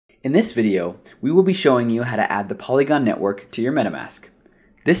In this video, we will be showing you how to add the Polygon Network to your MetaMask.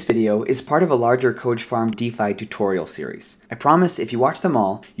 This video is part of a larger KogeFarm DeFi tutorial series. I promise if you watch them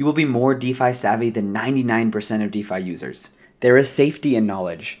all, you will be more DeFi savvy than 99% of DeFi users. There is safety in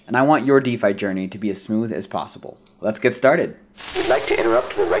knowledge, and I want your DeFi journey to be as smooth as possible. Let's get started. We'd like to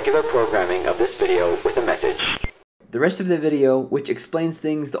interrupt the regular programming of this video with a message. The rest of the video, which explains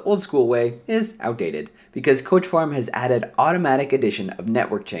things the old school way, is outdated because KogeFarm has added automatic addition of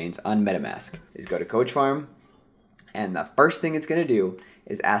network chains on MetaMask. Is go to KogeFarm, and the first thing it's going to do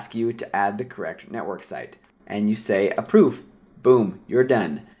is ask you to add the correct network site. And you say approve. Boom, you're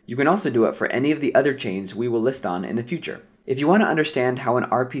done. You can also do it for any of the other chains we will list on in the future. If you want to understand how an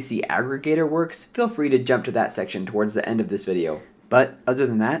RPC aggregator works, feel free to jump to that section towards the end of this video. But other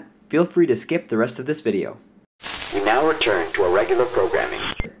than that, feel free to skip the rest of this video. We now return to our regular programming.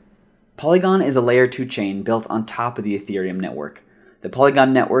 Polygon is a layer 2 chain built on top of the Ethereum network. The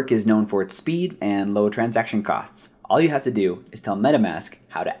Polygon network is known for its speed and low transaction costs. All you have to do is tell MetaMask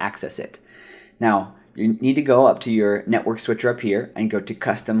how to access it. Now, you need to go up to your network switcher up here and go to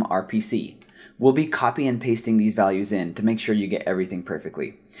Custom RPC. We'll be copy and pasting these values in to make sure you get everything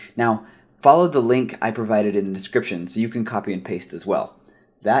perfectly. Now, follow the link I provided in the description so you can copy and paste as well.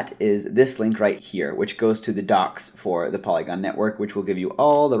 That is this link right here, which goes to the docs for the Polygon network, which will give you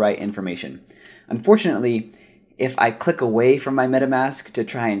all the right information. Unfortunately, if I click away from my MetaMask to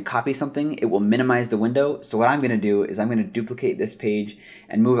try and copy something, it will minimize the window. So what I'm going to do is I'm going to duplicate this page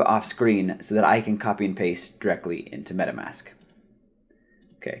and move it off screen so that I can copy and paste directly into MetaMask.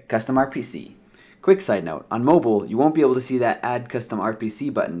 Okay, custom RPC. Quick side note, on mobile, you won't be able to see that Add Custom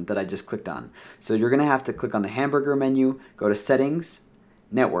RPC button that I just clicked on. So you're going to have to click on the hamburger menu, go to Settings,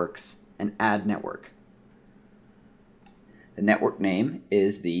 Networks, and Add Network. The network name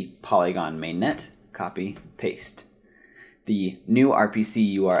is the Polygon mainnet. Copy, paste. The new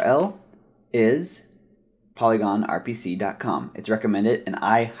RPC URL is polygonrpc.com. It's recommended, and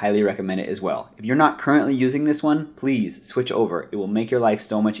I highly recommend it as well. If you're not currently using this one, please switch over. It will make your life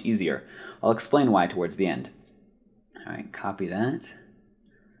so much easier. I'll explain why towards the end. All right, copy that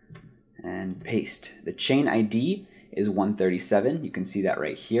and paste. The chain ID is 137. You can see that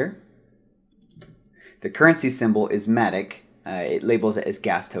right here. The currency symbol is MATIC. It labels it as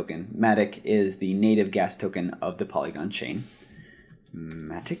gas token. MATIC is the native gas token of the Polygon chain.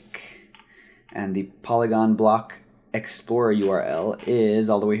 MATIC. And the Polygon Block Explorer URL is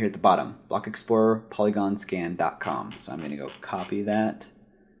all the way here at the bottom. Block Explorer polygonscan.com. So I'm going to go copy that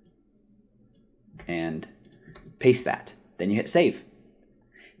and paste that. Then you hit save.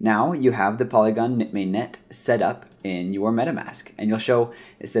 Now you have the Polygon mainnet set up in your MetaMask, and you'll show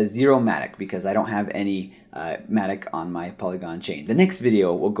it says 0 MATIC because I don't have any MATIC on my Polygon chain. The next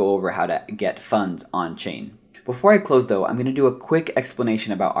video will go over how to get funds on chain. Before I close though, I'm going to do a quick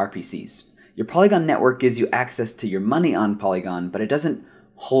explanation about RPCs. Your Polygon network gives you access to your money on Polygon, but it doesn't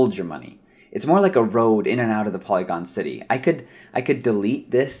hold your money. It's more like a road in and out of the Polygon city. I could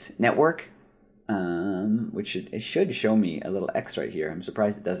delete this network. It should show me a little X right here. I'm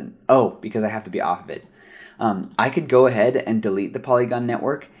surprised it doesn't. Oh, because I have to be off of it. I could go ahead and delete the Polygon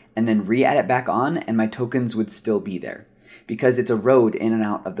network and then re-add it back on, and my tokens would still be there because it's a road in and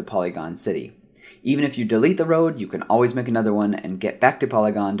out of the Polygon city. Even if you delete the road, you can always make another one and get back to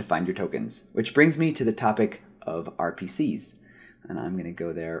Polygon to find your tokens. Which brings me to the topic of RPCs. And I'm going to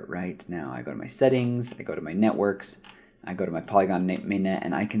go there right now. I go to my settings, I go to my networks, I go to my Polygon mainnet,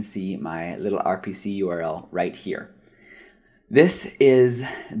 and I can see my little RPC URL right here. This is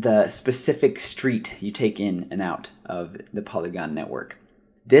the specific street you take in and out of the Polygon network.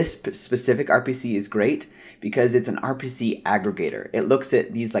 This specific RPC is great because it's an RPC aggregator. It looks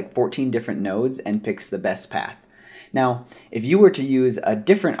at these like 14 different nodes and picks the best path. Now, if you were to use a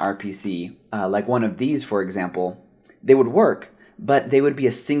different RPC, like one of these, for example, they would work, but they would be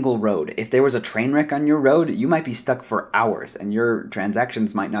a single road. If there was a train wreck on your road, you might be stuck for hours and your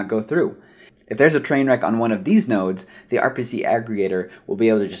transactions might not go through. If there's a train wreck on one of these nodes, the RPC aggregator will be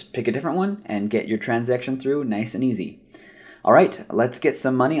able to just pick a different one and get your transaction through nice and easy. All right, let's get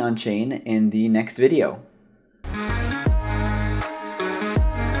some money on chain in the next video.